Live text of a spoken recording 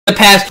the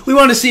pass. We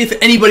want to see if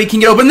anybody can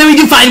get open. And then we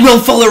do find Will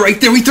Fuller right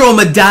there. We throw him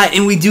a dot,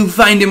 and we do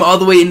find him all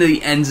the way into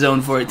the end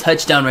zone for a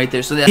touchdown right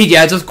there. So hey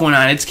guys, what's going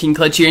on? It's King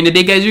Clutch here, and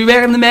today guys, we're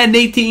back on the Madden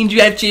 18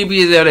 Draft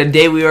Champions.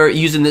 Today we are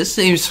using the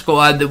same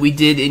squad that we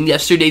did in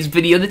yesterday's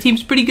video. The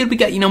team's pretty good. We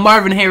got,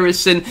 Marvin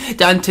Harrison,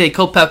 Dante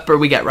Culpepper,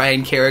 we got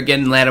Ryan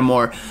Kerrigan,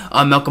 Lattimore,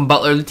 Malcolm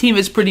Butler. The team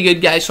is pretty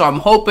good, guys, so I'm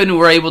hoping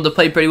we're able to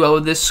play pretty well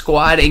with this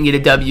squad and get a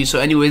W. So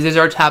anyways, there's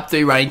our top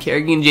three: Ryan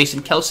Kerrigan,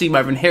 Jason Kelsey,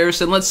 Marvin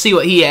Harrison. Let's see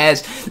what he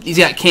has. He's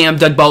got Cam,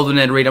 Doug Baldwin,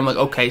 and Reed. I'm like,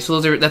 okay, so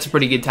that's a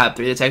pretty good top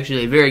three. That's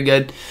actually very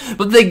good.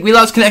 But we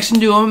lost connection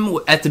to him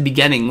at the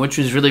beginning, which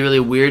was really, really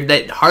weird.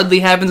 That hardly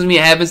happens to me.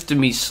 It happens to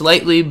me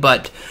slightly,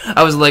 but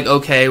I was like,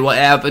 okay, what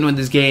happened with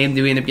this game?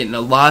 Did we end up getting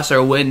a loss or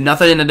a win?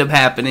 Nothing ended up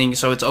happening,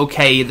 so it's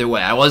okay either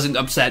way. I wasn't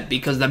upset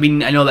because, I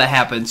know that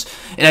happens,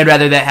 and I'd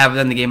rather that happen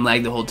than the game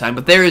lag the whole time.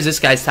 But there is this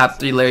guy's top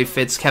three: Larry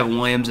Fitz, Kevin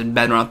Williams, and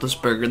Ben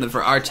Roethlisberger. And then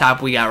for our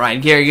top, we got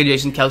Ryan Kerrigan,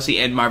 Jason Kelsey,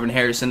 and Marvin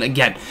Harrison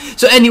again.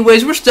 So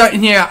anyways, we're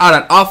starting here out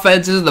on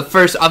offense. This is the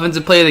first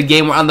offensive play of the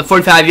game. We're on the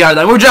 45-yard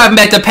line. We're driving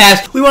back to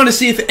pass. We want to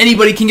see if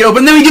anybody can get open.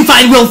 And then we do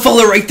find Will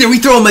Fuller right there. We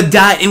throw him a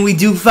dot, and we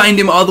do find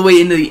him all the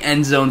way into the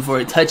end zone for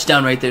a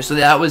touchdown right there. So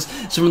that was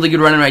some really good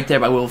running right there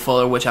by Will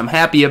Fuller, which I'm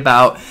happy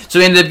about. So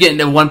we ended up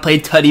getting a one-play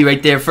tutty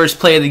right there. First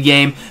play of the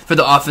game for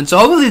the offense. So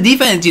hopefully the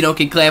defense,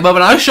 can clamp up.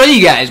 And I'll show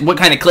you guys what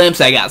kind of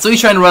clamps I got. So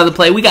he's trying to run the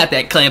play. We got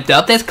that clamped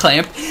up. That's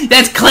clamped.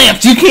 That's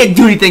clamped. You can't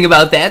do anything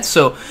about that.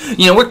 So,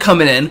 we're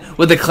coming in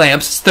with the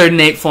clamps. It's 3rd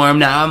and 8 for him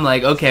now. I'm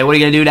like, okay, what are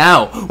you going to do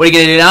now? What are you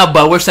going to do now?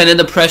 But we're sending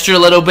the pressure a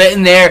little bit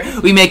in there.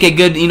 We make a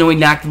good, we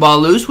knock the ball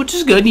loose, which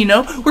is good,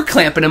 We're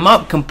clamping him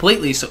up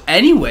completely. So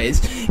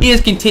anyways, he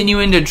is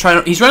continuing to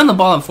try. He's running the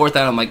ball on 4th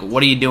down. I'm like,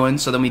 what are you doing?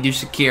 So then we do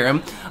secure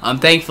him.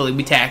 Thankfully,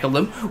 we tackled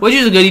him, which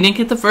is good. He didn't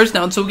get the first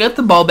down, so we got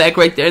the ball back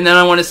right there. And then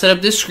I want to set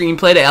up this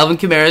screenplay to Alvin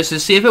Kamara to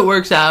see if it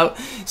works out,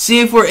 see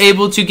if we're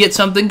able to get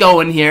something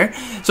going here.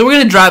 So we're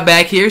going to drop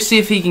back here, see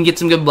if he can get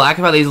some good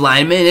blocking by these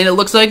linemen, and it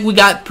looks like we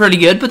got pretty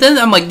good. But then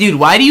I'm like, dude,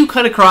 why do you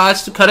cut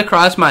across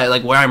my,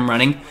 where I'm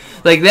running?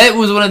 That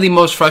was one of the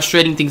most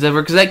frustrating things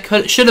ever, because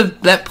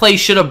that play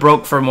should have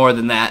broke for more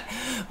than that.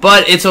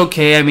 But it's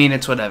okay.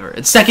 It's whatever.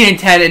 It's 2nd and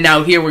 10, and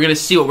now here we're going to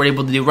see what we're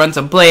able to do. Run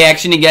some play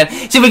action again.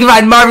 See if we can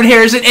find Marvin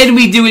Harrison, and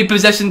we do a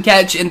possession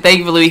catch, and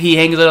thankfully he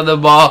hangs out of the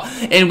ball,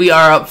 and we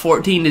are up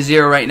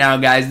 14-0 right now,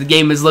 guys. The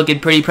game is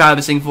looking pretty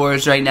promising for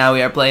us right now.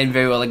 We are playing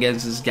very well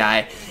against this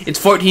guy. It's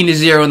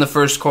 14-0 in the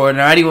first quarter.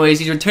 Now, anyways,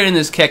 he's returning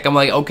this kick. I'm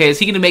like, okay, is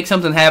he going to make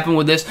something happen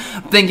with this?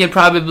 I'm thinking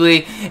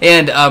probably,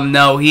 and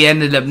no, he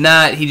ended up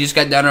not. He just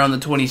got down around the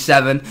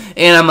 27,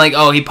 and I'm like,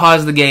 oh, he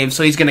paused the game,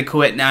 so he's going to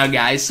quit now,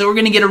 guys. So we're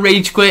going to get a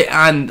rage quit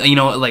on,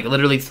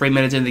 literally 3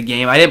 minutes into the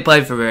game. I didn't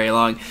play for very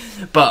long,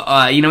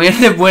 but, we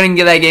ended up winning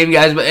that game,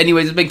 guys. But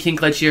anyways, it's been King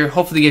Clutch here.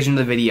 Hopefully you guys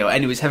enjoyed the video.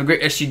 Anyways, have a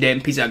great rest of your day,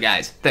 and peace out,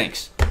 guys.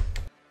 Thanks.